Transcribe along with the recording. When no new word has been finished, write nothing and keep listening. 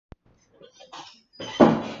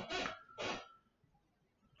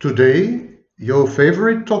Today, your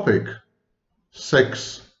favorite topic,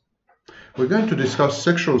 sex. We're going to discuss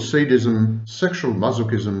sexual sadism, sexual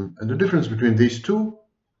masochism, and the difference between these two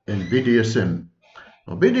and BDSM.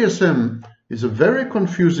 Now, BDSM is a very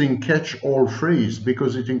confusing catch-all phrase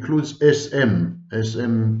because it includes SM.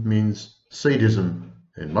 SM means sadism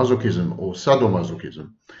and masochism or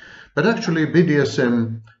Sado-Masochism. But actually,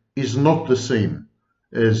 BDSM is not the same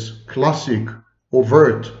as classic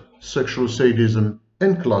overt sexual sadism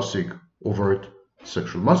and classic overt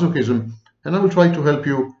sexual masochism, and I will try to help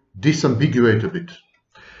you disambiguate a bit.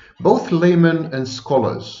 Both laymen and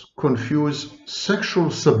scholars confuse sexual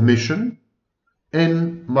submission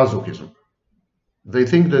and masochism. They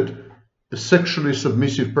think that a sexually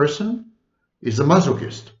submissive person is a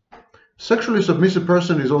masochist. Sexually submissive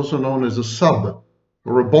person is also known as a sub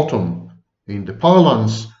or a bottom in the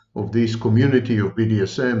parlance of this community of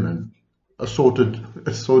BDSM and assorted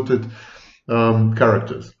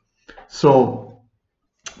characters.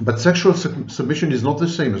 But sexual submission is not the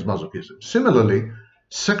same as masochism. Similarly,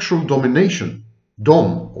 sexual domination,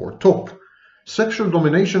 dom or top, sexual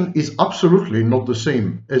domination is absolutely not the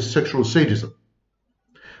same as sexual sadism.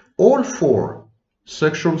 All four,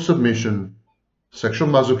 sexual submission, sexual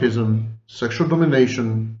masochism, sexual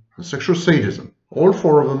domination, and sexual sadism, all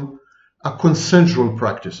four of them are consensual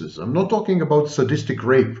practices. I'm not talking about sadistic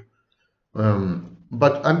rape,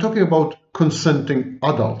 but I'm talking about consenting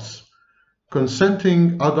adults.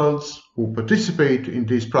 Consenting adults who participate in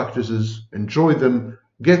these practices, enjoy them,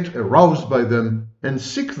 get aroused by them, and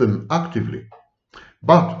seek them actively.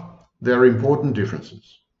 But there are important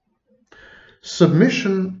differences.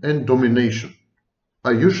 Submission and domination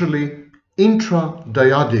are usually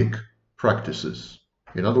intradyadic practices.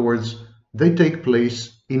 In other words, they take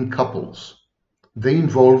place in couples. They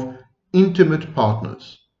involve intimate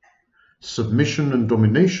partners. Submission and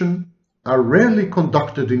domination are rarely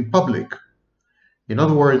conducted in public. In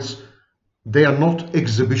other words, they are not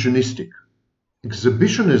exhibitionistic.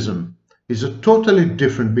 Exhibitionism is a totally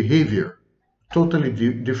different behavior, totally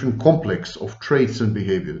different complex of traits and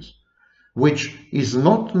behaviors, which is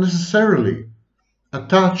not necessarily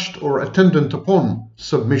attached or attendant upon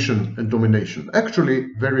submission and domination,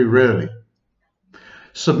 actually very rarely.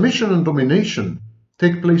 Submission and domination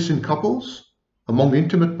take place in couples, among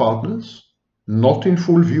intimate partners, not in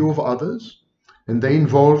full view of others, and they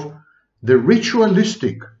involve the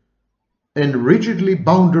ritualistic and rigidly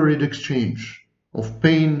boundaried exchange of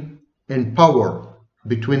pain and power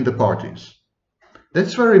between the parties.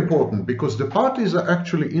 That's very important because the parties are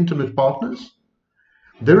actually intimate partners.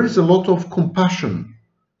 There is a lot of compassion,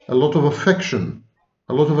 a lot of affection,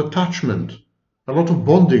 a lot of attachment, a lot of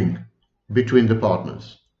bonding between the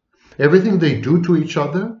partners. Everything they do to each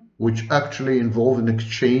other, which actually involve an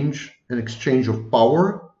exchange of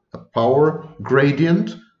power, a power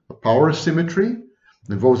gradient, a power symmetry,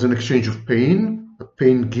 involves an exchange of pain, a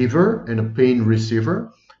pain giver and a pain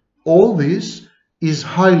receiver. All this is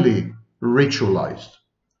highly ritualized.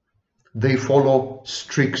 They follow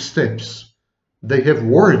strict steps. They have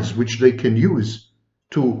words which they can use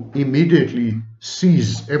to immediately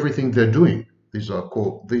seize everything they're doing. These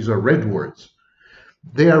are red words.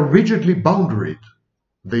 They are rigidly boundaried.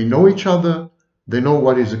 They know each other. They know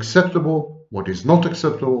what is acceptable, what is not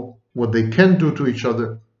acceptable, what they can do to each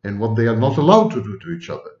other, and what they are not allowed to do to each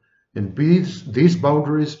other. And these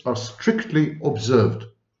boundaries are strictly observed.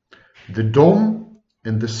 The dom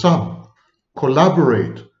and the sub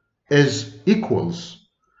collaborate as equals.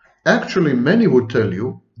 Actually, many would tell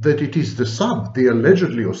you that it is the sub, the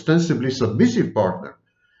allegedly ostensibly submissive partner,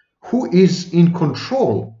 who is in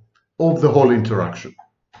control of the whole interaction.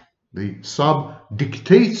 The sub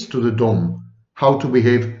dictates to the dom how to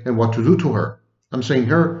behave and what to do to her. I'm saying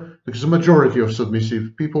her because the majority of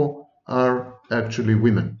submissive people are actually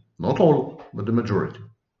women. Not all, but the majority.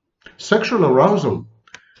 Sexual arousal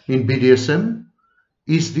in BDSM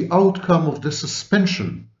is the outcome of the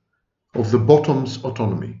suspension of the bottom's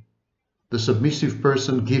autonomy. The submissive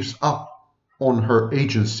person gives up on her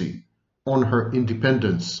agency, on her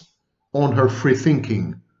independence, on her free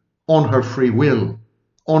thinking, on her free will,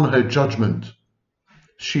 on her judgment.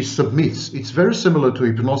 She submits. It's very similar to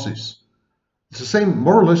hypnosis. It's the same,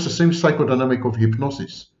 more or less the same psychodynamic of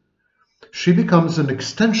hypnosis. She becomes an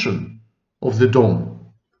extension of the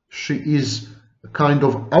dom. She is a kind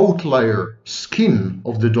of outlier skin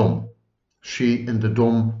of the dom. She and the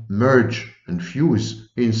dom merge and fuse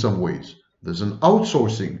in some ways. There's an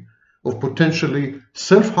outsourcing of potentially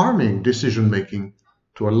self-harming decision-making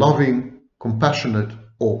to a loving, compassionate,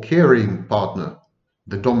 or caring partner,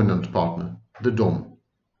 the dominant partner, the dom.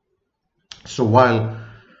 So while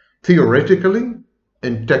theoretically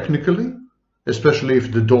and technically especially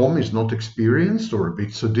if the dom is not experienced or a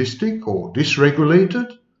bit sadistic or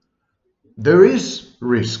dysregulated. There is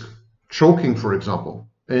risk. Choking, for example,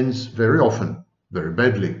 ends very often very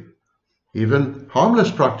badly. Even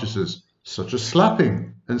harmless practices such as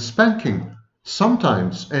slapping and spanking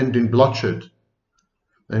sometimes end in bloodshed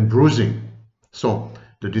and bruising. So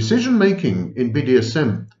the decision making in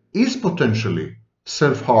BDSM is potentially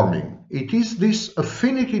self-harming. It is this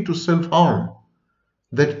affinity to self-harm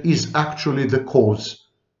that is actually the cause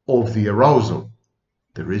of the arousal.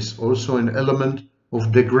 There is also an element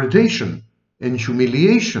of degradation and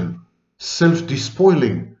humiliation,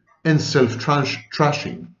 self-despoiling and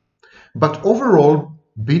self-trashing. But overall,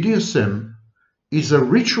 BDSM is a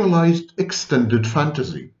ritualized extended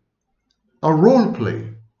fantasy, a role play,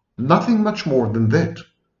 nothing much more than that.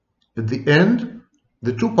 At the end,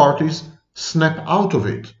 the two parties snap out of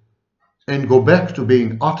it and go back to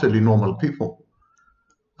being utterly normal people.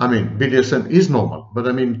 I mean, BDSM is normal, but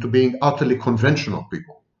I mean to being utterly conventional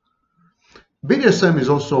people. BDSM is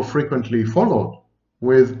also frequently followed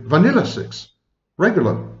with vanilla sex,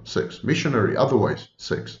 regular sex, missionary, otherwise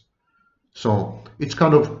sex. So it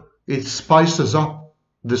spices up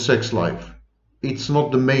the sex life. It's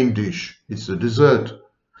not the main dish, it's a dessert.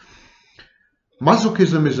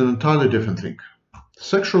 Masochism is an entirely different thing.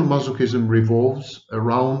 Sexual masochism revolves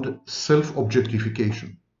around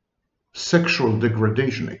self-objectification, sexual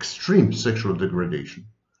degradation, extreme sexual degradation,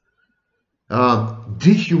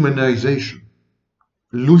 dehumanization,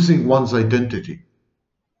 losing one's identity,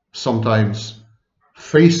 sometimes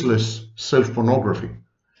faceless self-pornography,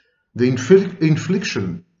 the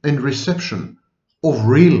infliction and reception of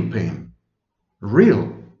real pain,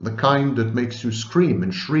 real, the kind that makes you scream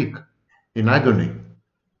and shriek in agony.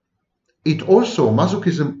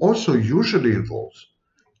 Masochism also usually involves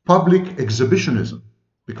public exhibitionism,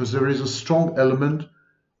 because there is a strong element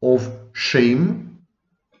of shame,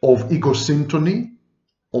 of egosyntony,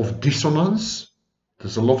 of dissonance.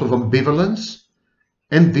 There's a lot of ambivalence,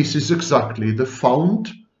 and this is exactly the fount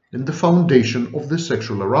and the foundation of the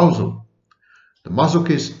sexual arousal. The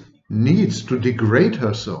masochist needs to degrade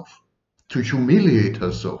herself, to humiliate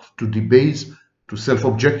herself, to debase, to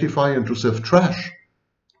self-objectify and to self-trash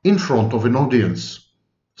in front of an audience.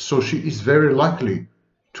 So she is very likely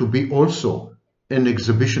to be also an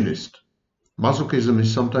exhibitionist. Masochism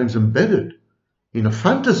is sometimes embedded in a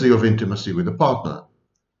fantasy of intimacy with a partner,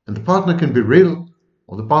 and the partner can be real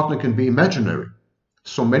or the partner can be imaginary.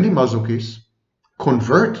 So many masochists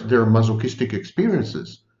convert their masochistic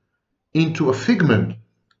experiences into a figment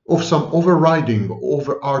of some overriding,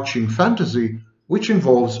 overarching fantasy which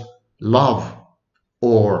involves love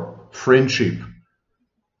or friendship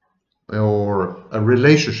or a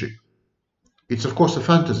relationship. It's of course a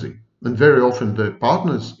fantasy, and very often the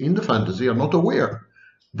partners in the fantasy are not aware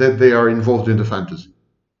that they are involved in the fantasy.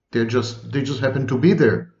 They just happen to be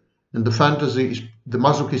there, and the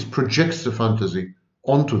masochist projects the fantasy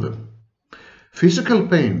onto them. Physical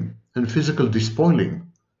pain and physical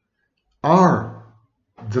despoiling are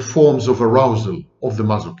the forms of arousal of the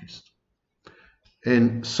masochist.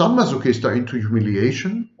 And some masochists are into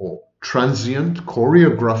humiliation or transient,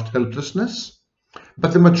 choreographed helplessness,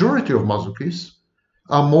 but the majority of masochists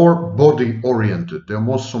are more body-oriented, they're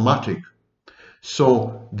more somatic.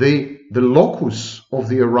 So the locus of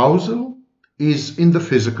the arousal is in the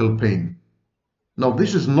physical pain. Now,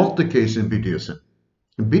 this is not the case in BDSM.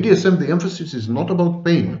 In BDSM, the emphasis is not about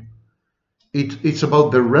pain. It's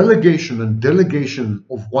about the relegation and delegation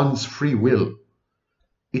of one's free will.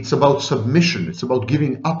 It's about submission. It's about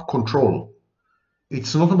giving up control.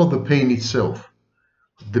 It's not about the pain itself.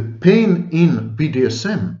 The pain in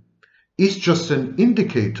BDSM is just an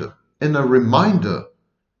indicator and a reminder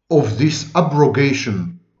of this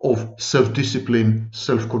abrogation of self-discipline,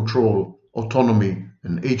 self-control, autonomy,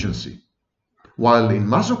 and agency. While in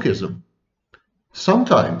masochism,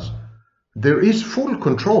 sometimes there is full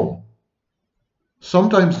control.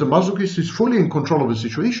 Sometimes the masochist is fully in control of the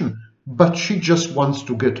situation, but she just wants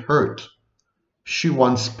to get hurt. She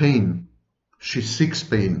wants pain. She seeks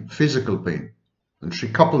pain, physical pain, and she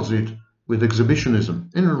couples it with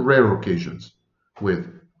exhibitionism in rare occasions, with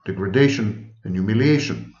degradation and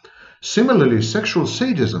humiliation. Similarly, sexual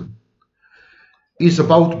sadism is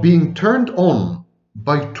about being turned on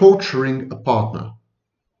by torturing a partner.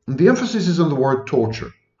 And the emphasis is on the word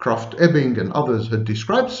torture. Krafft-Ebing and others had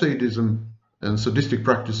described sadism and sadistic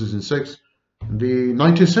practices in sex in the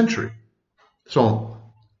 19th century. So,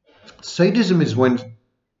 sadism is when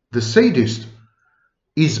the sadist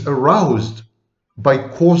is aroused by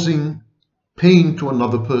causing pain to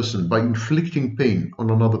another person, by inflicting pain on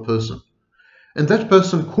another person. And that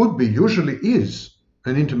person could be, usually is,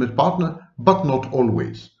 an intimate partner, but not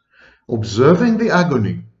always. Observing the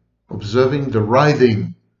agony, observing the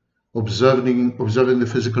writhing, observing the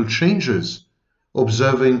physical changes,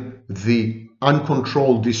 observing the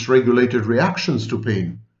uncontrolled, dysregulated reactions to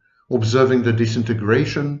pain, observing the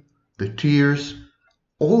disintegration, the tears,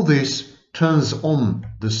 all this turns on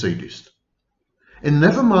the sadist. And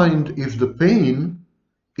never mind if the pain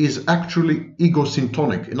is actually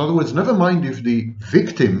egosyntonic. In other words, never mind if the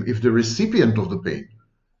victim, if the recipient of the pain,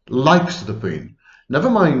 likes the pain. Never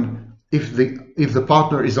mind if the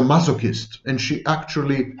partner is a masochist and she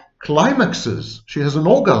actually climaxes, she has an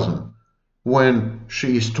orgasm when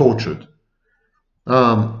she is tortured.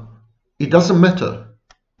 It doesn't matter.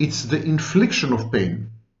 It's the infliction of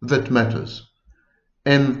pain that matters.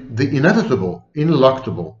 And the inevitable,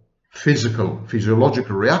 ineluctable,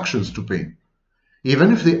 physiological reactions to pain.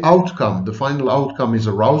 Even if the outcome, the final outcome is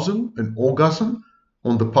arousal, an orgasm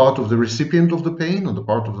on the part of the recipient of the pain, on the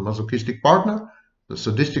part of the masochistic partner, the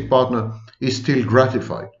sadistic partner is still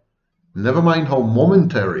gratified. Never mind how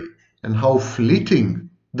momentary and how fleeting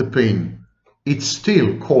the pain, it's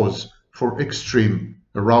still cause for extreme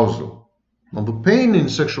arousal. Now, the pain in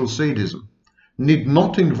sexual sadism need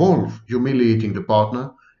not involve humiliating the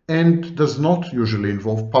partner and does not usually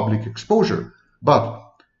involve public exposure. But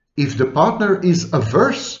if the partner is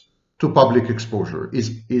averse to public exposure,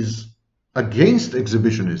 is against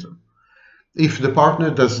exhibitionism, if the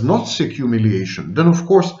partner does not seek humiliation, then of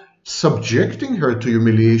course subjecting her to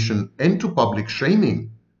humiliation and to public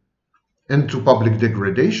shaming and to public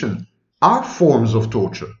degradation are forms of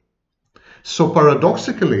torture. So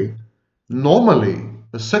paradoxically, normally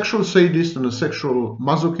a sexual sadist and a sexual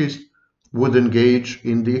masochist would engage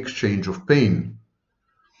in the exchange of pain.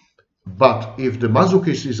 But if the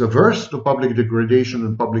masochist is averse to public degradation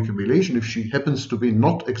and public humiliation, if she happens to be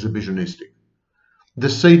not exhibitionistic, the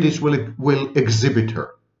sadist will exhibit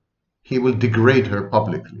her. He will degrade her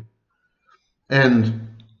publicly. And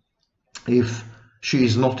if she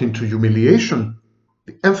is not into humiliation,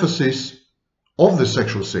 the emphasis of the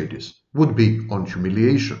sexual sadist would be on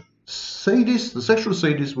humiliation. The sexual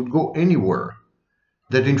sadist would go anywhere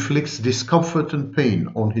that inflicts discomfort and pain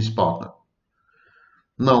on his partner.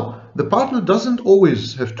 Now, the partner doesn't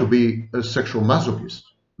always have to be a sexual masochist.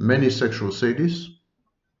 Many sexual sadists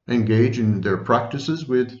engage in their practices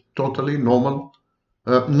with totally normal,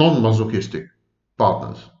 non-masochistic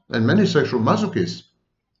partners. And many sexual masochists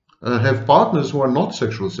have partners who are not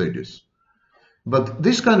sexual sadists. But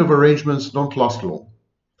these kind of arrangements don't last long.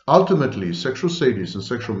 Ultimately, sexual sadists and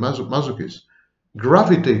sexual masochists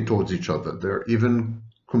gravitate towards each other. There are even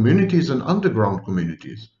communities and underground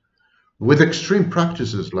communities with extreme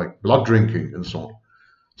practices like blood drinking and so on.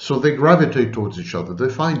 So they gravitate towards each other. They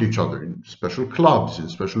find each other in special clubs, in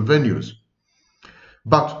special venues.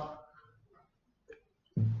 But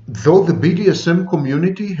though the BDSM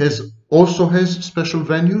community also has special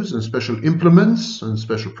venues and special implements and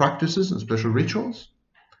special practices and special rituals,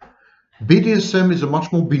 BDSM is a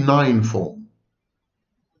much more benign form.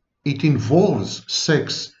 It involves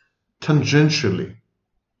sex tangentially.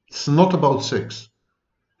 It's not about sex.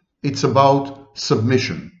 It's about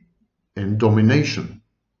submission and domination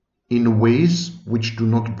in ways which do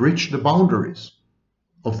not breach the boundaries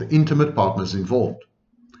of the intimate partners involved.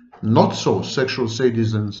 Not so sexual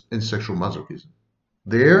sadism and sexual masochism.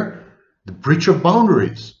 There, the breach of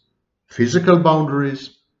boundaries, physical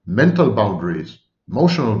boundaries, mental boundaries,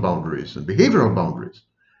 emotional boundaries, and behavioral boundaries.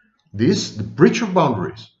 The breach of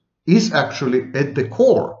boundaries, is actually at the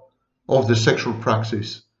core of the sexual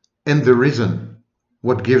praxis and the reason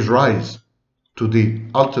what gives rise to the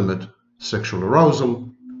ultimate sexual arousal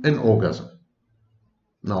and orgasm.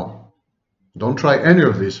 Now, don't try any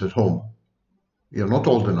of this at home. You're not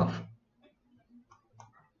old enough.